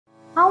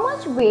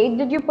much weight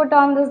did you put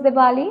on this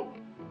Diwali?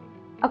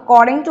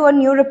 According to a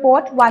new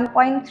report,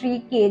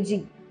 1.3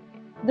 kg.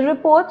 The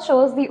report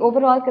shows the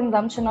overall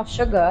consumption of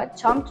sugar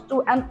jumped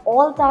to an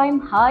all-time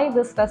high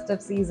this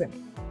festive season.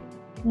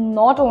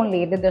 Not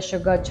only did the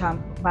sugar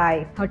jump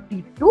by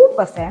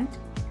 32%,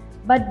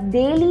 but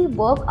daily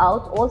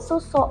workouts also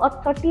saw a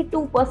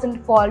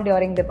 32% fall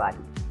during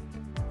Diwali.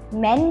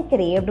 Men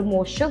craved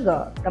more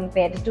sugar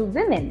compared to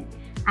women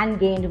and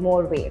gained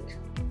more weight.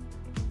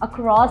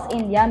 Across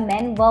India,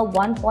 men were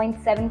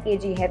 1.7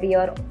 kg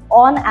heavier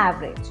on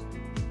average,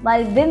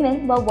 while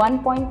women were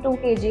 1.2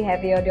 kg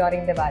heavier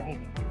during Diwali.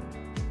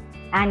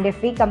 And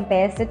if we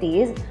compare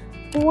cities,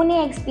 Pune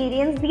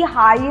experienced the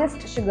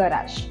highest sugar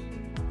rush.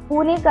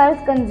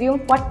 Punekars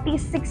consumed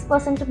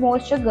 46% more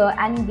sugar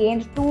and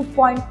gained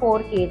 2.4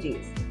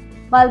 kgs,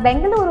 while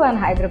Bengaluru and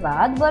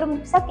Hyderabad were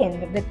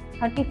second with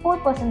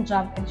 34%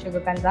 jump in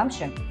sugar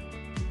consumption.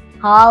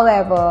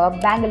 However,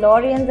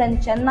 Bangaloreans and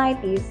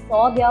Chennaitis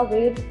saw their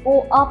weight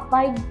go up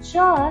by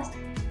just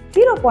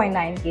 0.9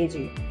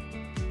 kg.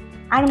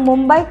 And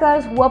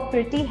Mumbaikars, who were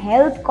pretty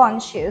health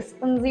conscious,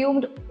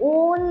 consumed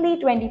only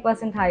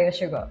 20% higher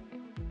sugar.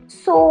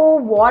 So,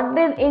 what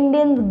did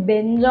Indians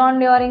binge on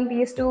during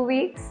these 2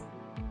 weeks?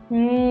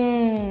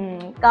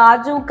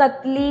 Kaju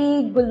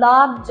Katli,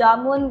 Gulab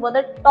Jamun were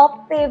the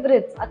top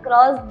favorites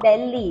across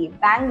Delhi,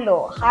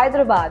 Bangalore,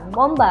 Hyderabad,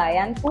 Mumbai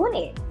and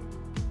Pune.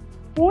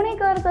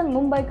 Punekars and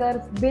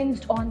Mumbaikars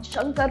binged on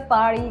Shankar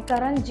Padi,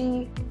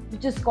 Karanji,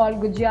 which is called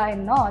Gujia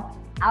in North,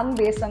 and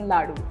Besan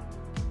Ladu.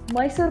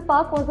 Mysore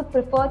Pak was the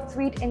preferred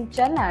sweet in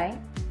Chennai,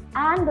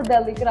 and the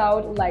Delhi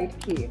crowd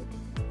liked kheer.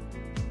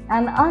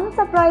 And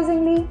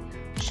unsurprisingly,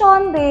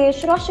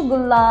 Shandesh,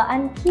 Rasgulla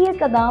and Kheer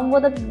Kadam were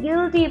the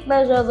guilty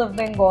pleasures of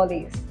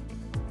Bengalis.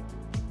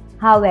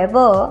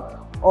 However,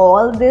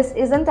 all this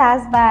isn't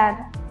as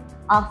bad.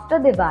 After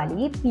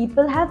Diwali,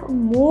 people have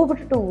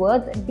moved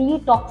towards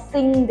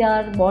detoxing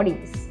their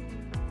bodies.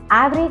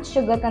 Average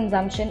sugar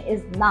consumption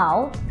is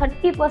now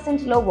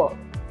 30% lower,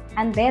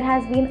 and there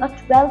has been a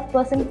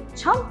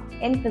 12% jump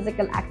in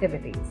physical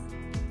activities.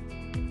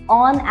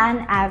 On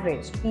an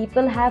average,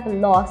 people have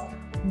lost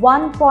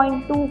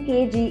 1.2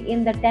 kg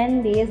in the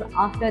 10 days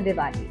after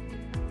Diwali.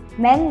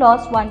 Men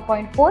lost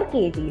 1.4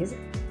 kgs,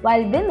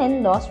 while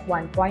women lost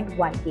 1.1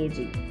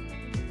 kg.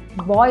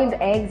 Boiled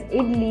eggs,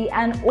 idli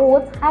and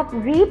oats have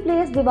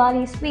replaced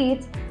Diwali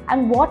sweets,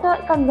 and water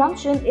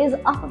consumption is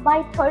up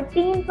by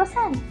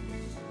 13%.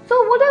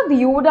 So what have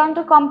you done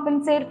to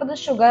compensate for the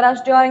sugar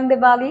rush during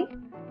Diwali?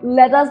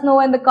 Let us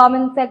know in the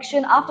comment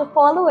section after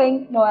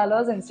following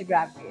Noella's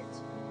Instagram page.